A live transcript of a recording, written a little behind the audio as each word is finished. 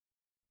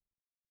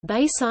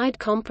Bayside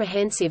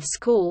Comprehensive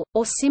School,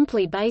 or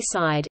simply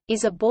Bayside,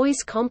 is a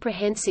boys'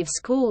 comprehensive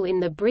school in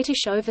the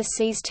British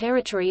Overseas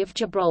Territory of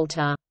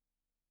Gibraltar.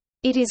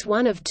 It is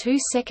one of two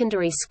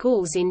secondary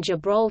schools in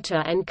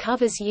Gibraltar and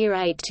covers Year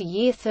 8 to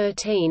Year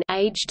 13,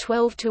 age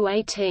 12 to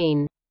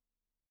 18.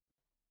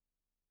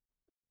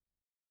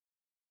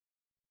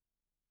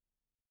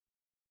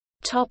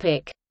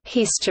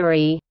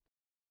 History.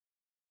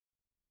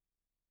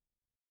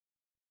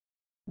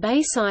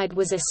 Bayside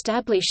was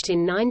established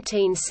in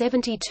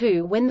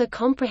 1972 when the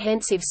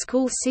comprehensive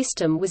school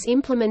system was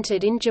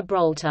implemented in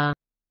Gibraltar.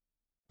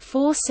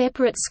 4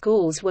 separate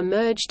schools were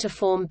merged to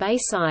form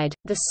Bayside,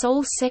 the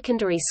sole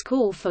secondary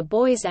school for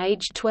boys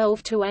aged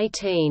 12 to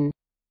 18.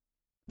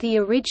 The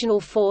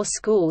original 4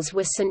 schools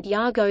were St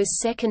Iago's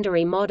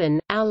Secondary Modern,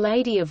 Our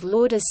Lady of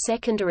Lourdes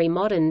Secondary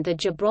Modern, the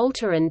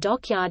Gibraltar and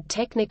Dockyard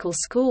Technical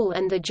School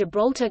and the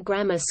Gibraltar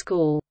Grammar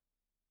School.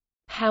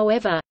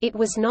 However, it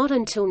was not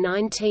until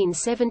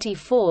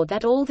 1974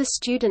 that all the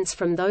students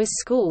from those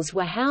schools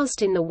were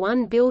housed in the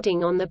one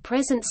building on the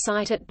present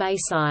site at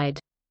Bayside.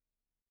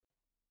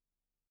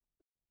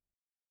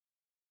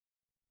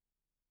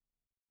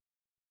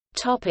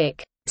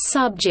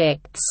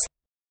 Subjects.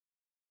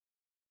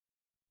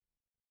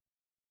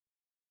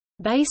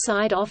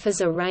 Bayside offers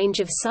a range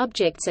of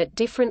subjects at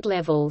different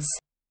levels.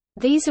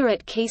 These are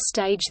at Key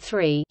Stage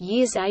 3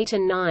 years 8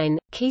 and 9,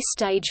 Key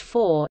Stage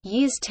 4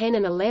 years 10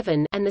 and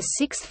 11, and the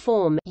 6th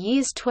form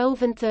years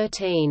 12 and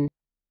 13.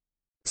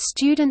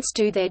 Students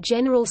do their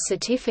General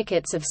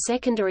Certificates of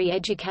Secondary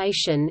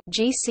Education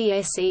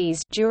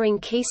 (GCSEs) during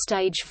Key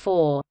Stage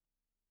 4.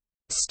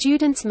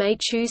 Students may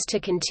choose to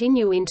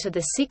continue into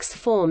the 6th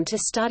form to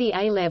study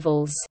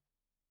A-levels.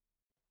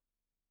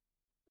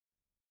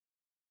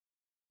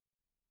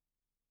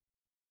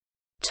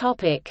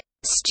 Topic: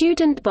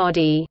 Student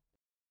body.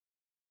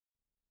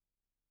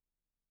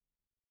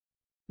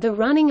 The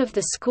running of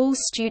the school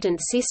student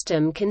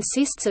system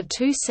consists of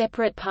 2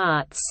 separate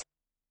parts.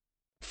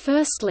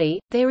 Firstly,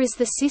 there is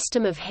the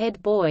system of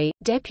head boy,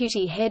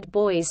 deputy head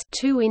boys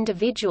 2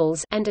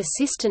 individuals and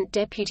assistant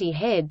deputy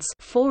heads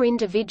 4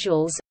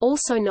 individuals,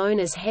 also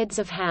known as heads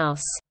of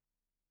house.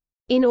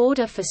 In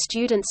order for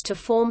students to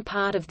form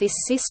part of this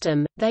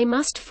system, they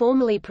must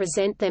formally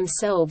present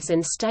themselves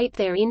and state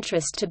their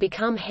interest to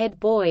become head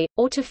boy,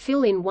 or to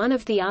fill in one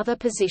of the other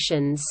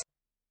positions.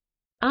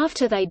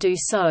 After they do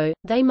so,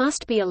 they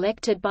must be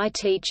elected by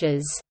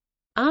teachers.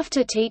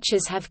 After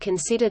teachers have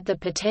considered the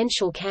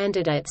potential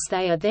candidates,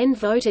 they are then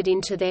voted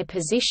into their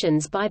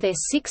positions by their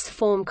 6th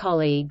form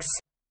colleagues.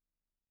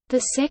 The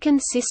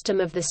second system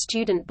of the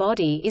student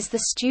body is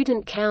the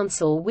Student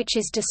Council, which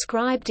is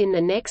described in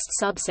the next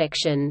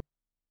subsection.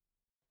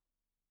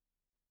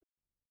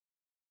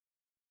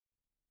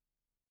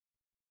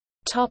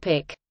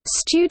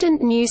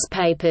 Student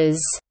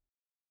newspapers.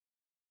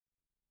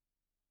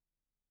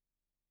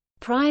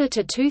 Prior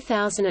to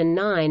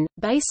 2009,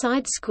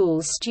 Bayside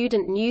School's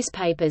student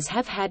newspapers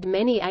have had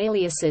many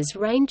aliases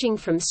ranging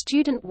from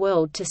Student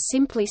World to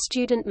simply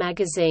Student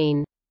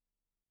Magazine.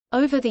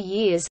 Over the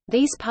years,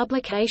 these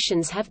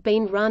publications have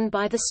been run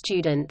by the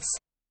students.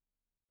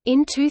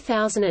 In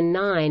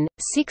 2009,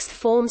 6th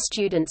form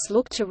students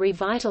looked to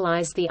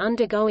revitalize the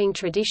undergoing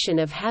tradition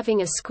of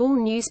having a school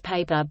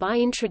newspaper by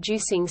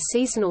introducing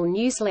seasonal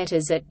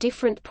newsletters at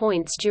different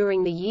points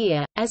during the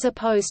year, as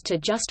opposed to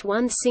just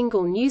one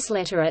single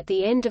newsletter at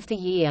the end of the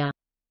year.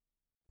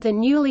 The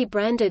newly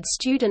branded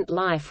Student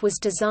Life was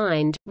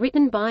designed,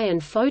 written by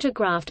and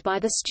photographed by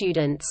the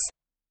students.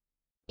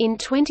 In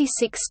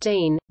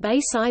 2016,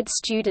 Bayside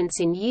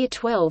students in Year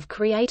 12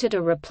 created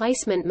a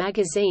replacement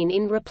magazine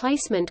in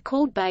replacement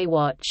called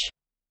Baywatch.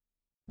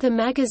 The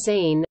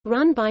magazine,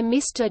 run by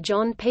Mr.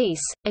 John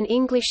Peace, an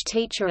English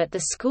teacher at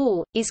the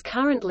school, is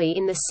currently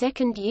in the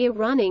 2nd year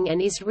running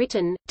and is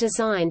written,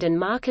 designed and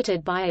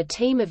marketed by a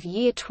team of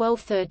Year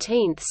 12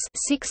 13ths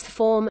 6th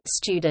form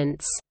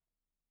students.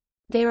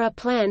 There are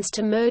plans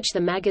to merge the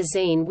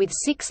magazine with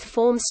 6th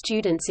form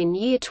students in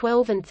Year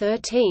 12 and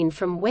 13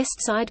 from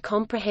Westside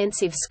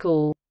Comprehensive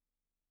School.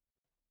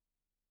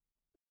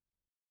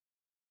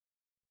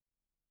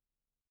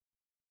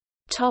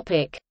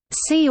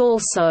 See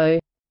also: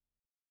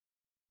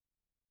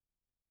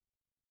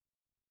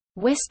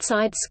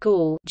 Westside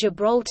School,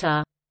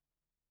 Gibraltar.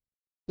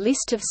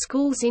 List of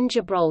schools in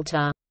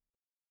Gibraltar.